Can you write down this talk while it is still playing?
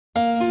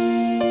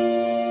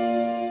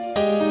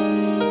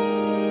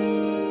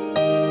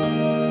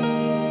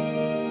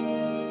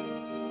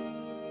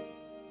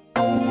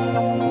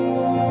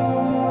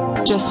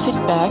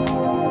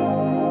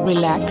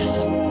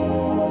relax,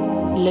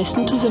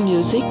 listen to the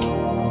music,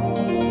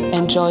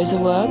 enjoy the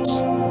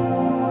words,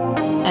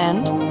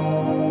 and,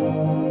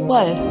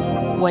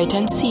 well, wait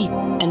and see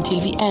until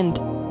the end.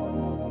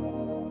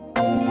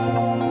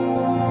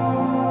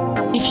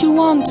 If you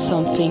want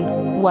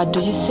something, what do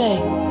you say?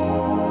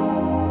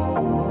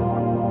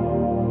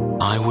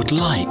 I would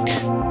like.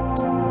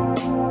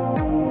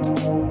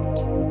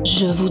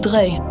 Je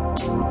voudrais.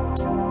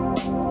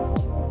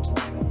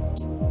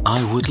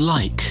 I would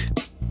like.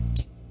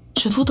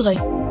 Je voudrais.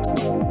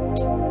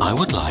 I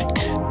would like.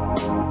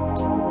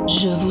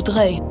 Je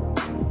voudrais.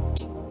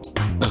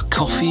 A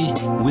coffee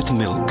with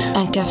milk.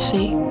 Un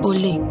café au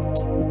lait.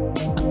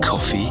 A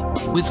coffee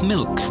with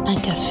milk. Un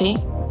café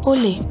au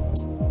lait.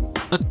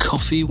 A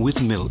coffee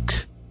with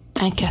milk.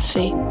 Un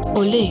café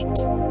au lait.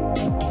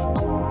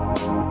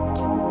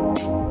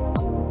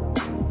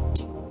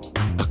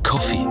 A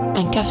coffee.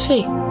 Un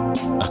café.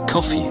 A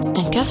coffee.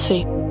 Un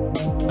café.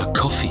 A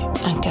coffee.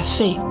 Un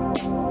café.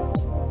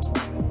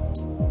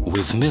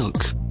 With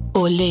milk.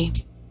 Au lait.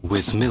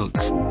 With milk.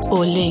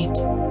 Au lait.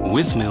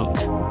 With milk.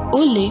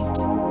 Au lait.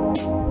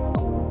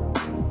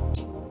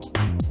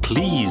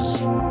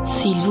 Please.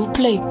 S'il vous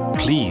plaît.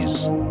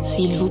 Please.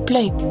 S'il vous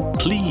plaît.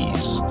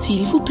 Please.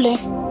 S'il vous plaît.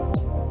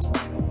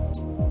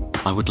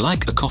 I would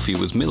like a coffee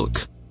with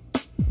milk.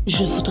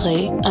 Je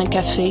voudrais un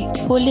café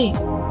au lait.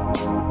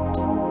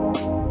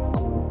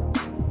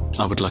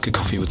 I would like a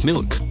coffee with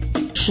milk.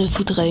 Je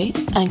voudrais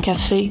un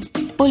café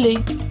au lait.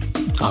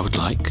 I would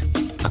like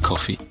a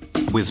coffee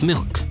with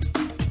milk.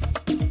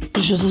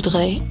 Je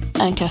voudrais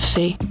un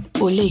café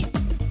au lait.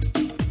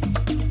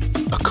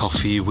 A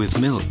coffee with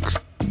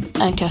milk.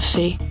 Un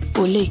café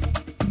au lait.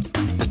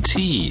 A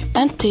tea.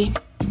 Un thé.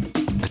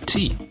 A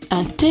tea.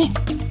 Un thé.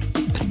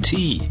 A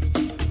tea.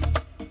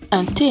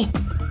 Un thé.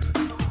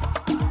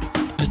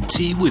 A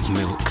tea with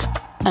milk.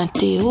 Un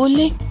thé au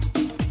lait.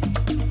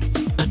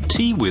 A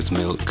tea with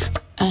milk.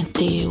 Un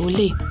thé au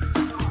lait.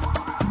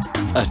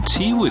 A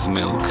tea with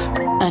milk.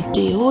 Un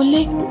thé au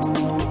lait.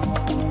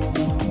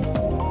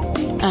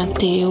 Un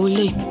thé au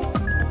lait.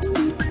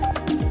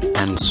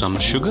 And some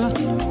sugar.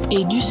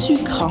 Et du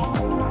sucre.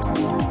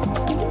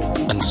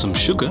 And some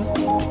sugar.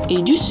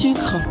 Et du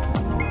sucre.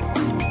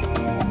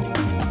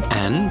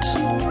 And.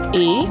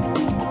 Et.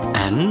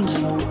 And.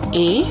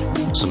 Et.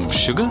 Some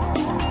sugar.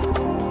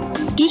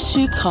 Du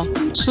sucre.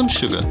 Some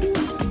sugar.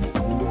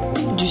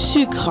 Du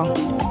sucre.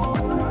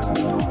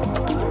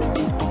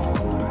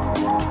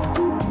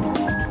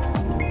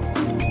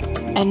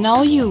 And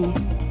now you.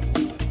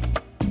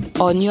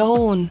 On your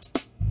own.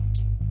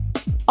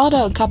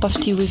 Order a cup of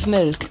tea with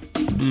milk.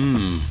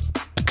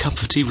 A cup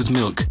of tea with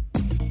milk.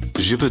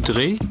 Je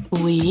voudrais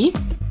Oui.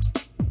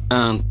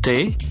 un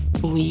thé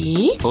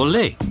Oui. au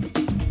lait.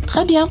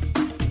 Très bien.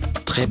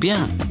 Très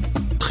bien.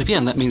 Très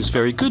bien. That means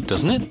very good,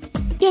 doesn't it?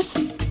 Yes.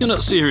 You're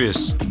not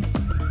serious.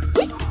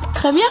 Oui.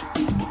 Très bien.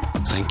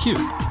 Thank you.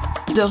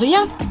 De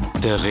rien.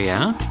 De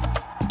rien.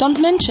 Don't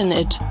mention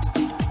it.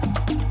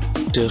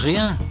 De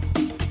rien.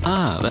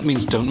 Ah, that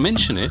means don't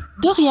mention it.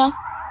 De rien.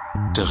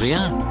 De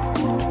rien.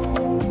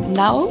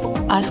 Now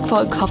ask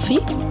for a coffee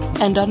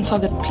and don't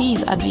forget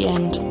please at the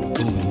end.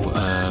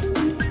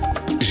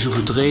 Je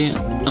voudrais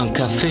un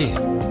café,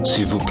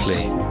 s'il vous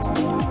plaît.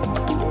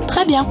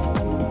 Très bien.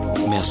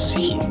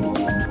 Merci.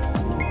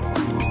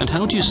 And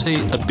how do you say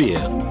a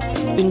beer?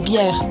 Une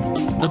bière.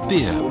 A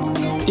beer.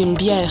 Une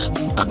bière.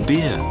 A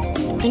beer.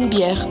 Une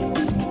bière.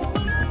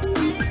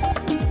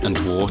 And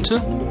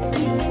water?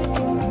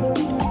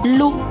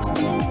 L'eau.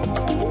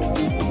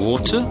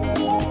 Water?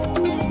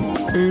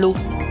 L'eau.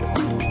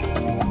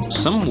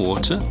 Some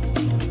water?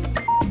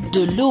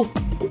 De l'eau.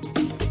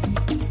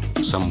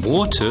 Some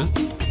water?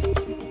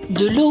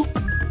 De l'eau.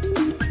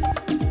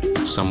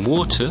 Some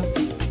water?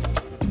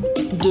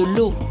 De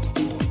l'eau.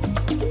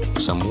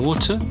 Some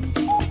water?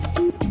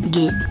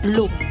 De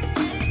l'eau.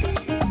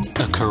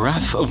 A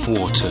carafe of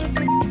water.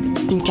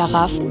 Une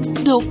carafe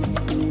d'eau.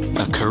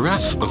 A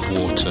carafe of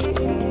water.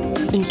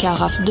 Une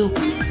carafe d'eau.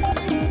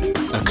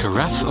 A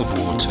carafe of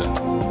water.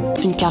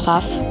 Une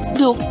carafe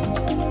d'eau.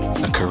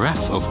 A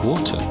carafe of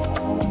water.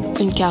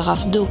 Une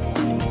carafe d'eau.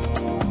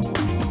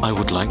 I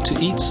would like to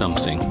eat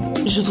something.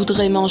 Je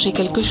voudrais manger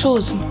quelque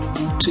chose.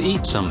 To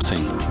eat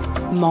something.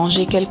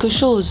 Manger quelque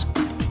chose.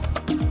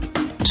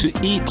 To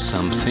eat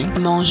something.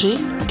 Manger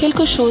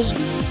quelque chose.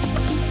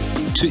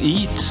 To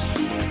eat.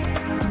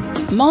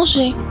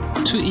 Manger.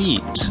 To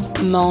eat.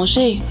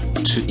 Manger.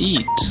 To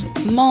eat.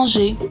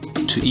 Manger.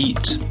 To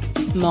eat.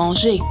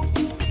 Manger.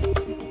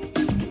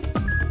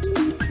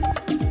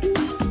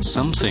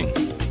 Something.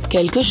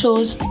 Quelque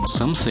chose.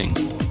 Something.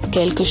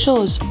 Quelque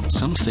chose.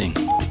 Something.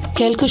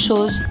 Quelque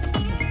chose.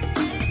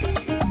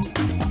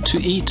 To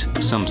eat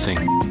something.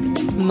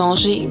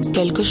 Manger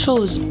quelque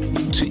chose.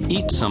 To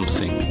eat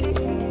something.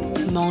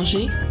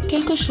 Manger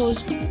quelque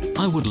chose.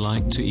 I would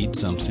like to eat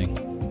something.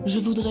 Je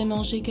voudrais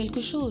manger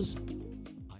quelque chose.